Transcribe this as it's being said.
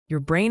Your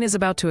brain is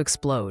about to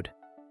explode.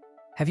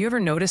 Have you ever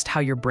noticed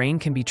how your brain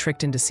can be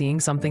tricked into seeing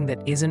something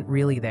that isn't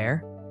really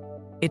there?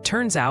 It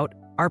turns out,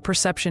 our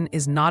perception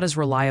is not as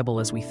reliable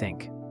as we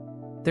think.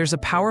 There's a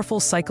powerful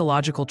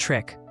psychological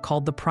trick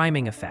called the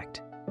priming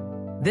effect.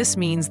 This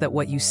means that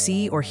what you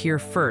see or hear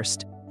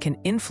first can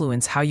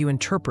influence how you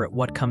interpret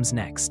what comes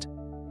next.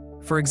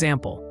 For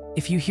example,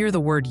 if you hear the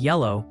word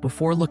yellow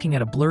before looking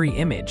at a blurry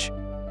image,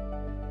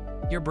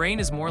 your brain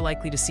is more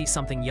likely to see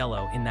something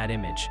yellow in that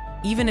image,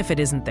 even if it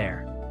isn't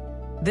there.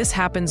 This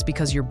happens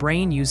because your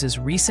brain uses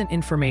recent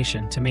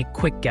information to make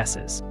quick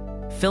guesses,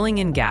 filling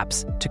in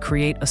gaps to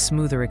create a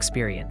smoother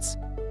experience.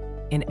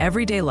 In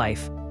everyday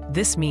life,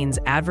 this means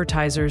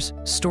advertisers,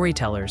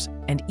 storytellers,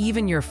 and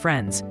even your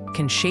friends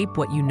can shape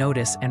what you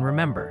notice and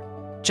remember,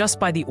 just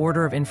by the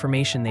order of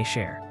information they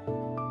share.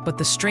 But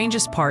the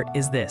strangest part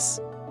is this: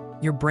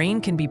 your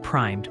brain can be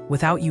primed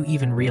without you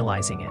even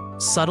realizing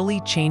it, subtly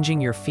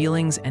changing your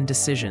feelings and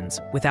decisions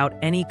without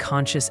any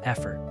conscious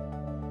effort.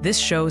 This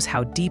shows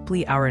how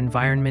deeply our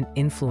environment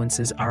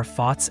influences our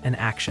thoughts and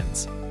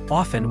actions,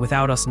 often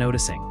without us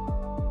noticing.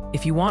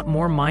 If you want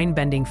more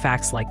mind-bending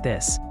facts like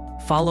this,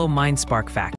 follow MindSpark Facts.